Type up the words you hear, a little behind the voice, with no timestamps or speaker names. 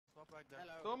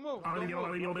Don't move.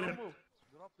 Don't move.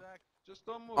 Drop the axe. Just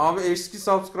don't move. Abi eski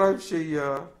subscribe şey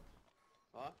ya.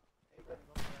 Hang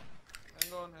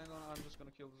on. I'm just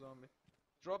gonna kill the zombie.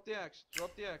 Drop the axe.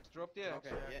 Drop the axe. Drop the axe.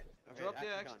 Okay, yeah. Okay, Drop the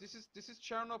axe. gone. This is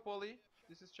Chernobyl.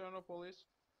 This is Chernobyl.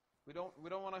 We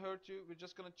don't want to hurt you. We're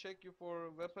just gonna check you for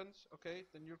weapons. Okay?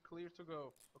 Then you're clear to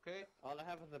go. Okay? All I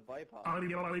have is a bypass.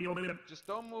 Just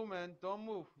don't move, man. Don't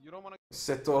move. You don't want to.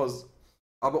 Setoz.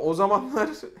 Abi o zamanlar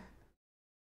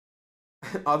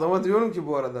adama diyorum ki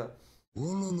bu arada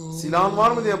silahın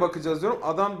var mı diye bakacağız diyorum.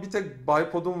 Adam bir tek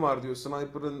bipod'um var diyor.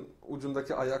 Sniper'ın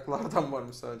ucundaki ayaklardan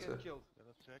varmış sadece. Get killed. Let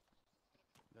us check.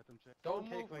 Let him check.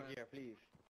 Don't move, take my man. gear, please.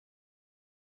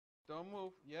 Don't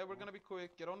move. Yeah, we're gonna be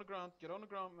quick. Get on the ground. Get on the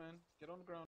ground, man. Get on the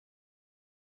ground,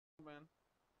 man.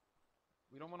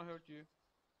 We don't want to hurt you.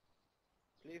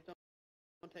 Please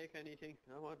don't take anything.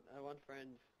 I want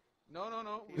friends.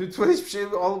 No. Lütfen hiçbir şey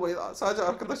almayın. Sadece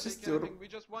arkadaş istiyorum. We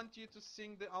just want you to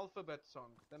sing the alphabet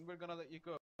song. Then we're gonna let you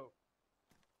go.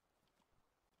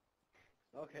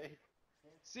 Okay.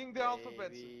 Sing the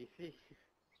alphabet. A, B, C.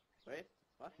 Wait,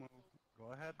 what?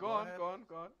 Go ahead. Go on.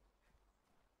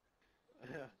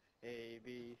 A,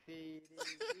 B, C, D, E,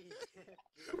 F,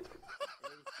 G, H,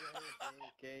 I,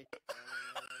 J,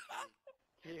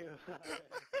 K, L, M, N, O, P, Q, R, S,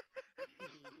 T, U,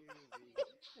 V,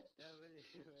 W, X,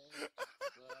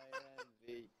 Y, and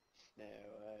Z. Now I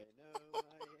know my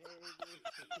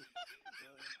ABC.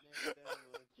 Don't let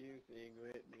someone you sing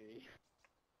with me.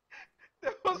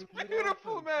 That was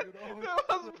beautiful, man. That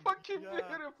was fucking Yeah.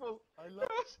 beautiful. I love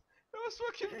That was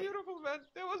fucking beautiful, man.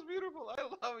 That was beautiful. I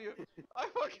love you. I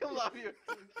fucking love you.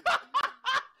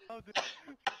 how the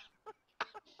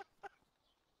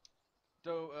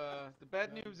So the bad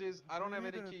Yeah. news is I don't have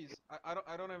any Neither. keys.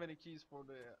 I don't have any keys for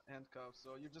the handcuffs,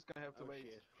 so you're just gonna have to Oh wait.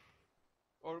 shit.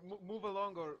 Or move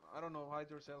along, or I don't know, hide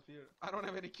yourself here. I don't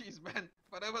have any keys, man.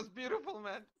 But that was beautiful,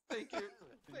 man. Thank you.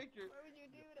 Thank you. Why would you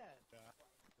do that? Yeah, that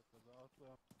was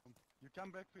awesome. You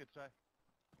come back free, try.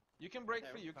 You can break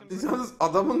free. You can. Biz yalnız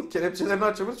adamın kelepçelerini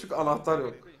açamıyoruz çünkü anahtar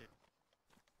yok. Break free.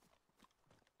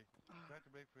 Try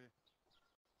to break free.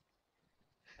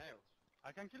 How?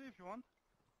 I can kill you if you want.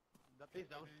 That Please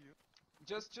will don't. kill you.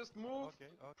 Just move. Okay.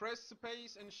 Press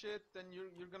space and shit. Then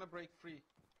you're gonna break free.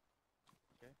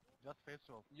 Just face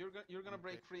roll. You're gonna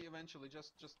break Okay. free eventually.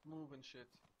 Just move and shit.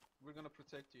 We're gonna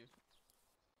protect you.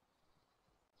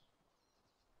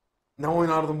 Ne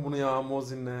oynardım bunu ya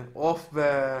Mozin'le. Of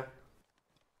be.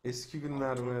 Eski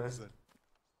günler Çok be. güzel.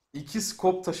 2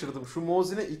 skop taşırdım. Şu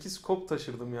Mozin'e 2 skop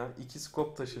taşırdım ya. 2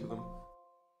 skop taşırdım.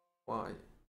 Vay.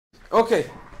 Okay,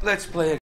 let's play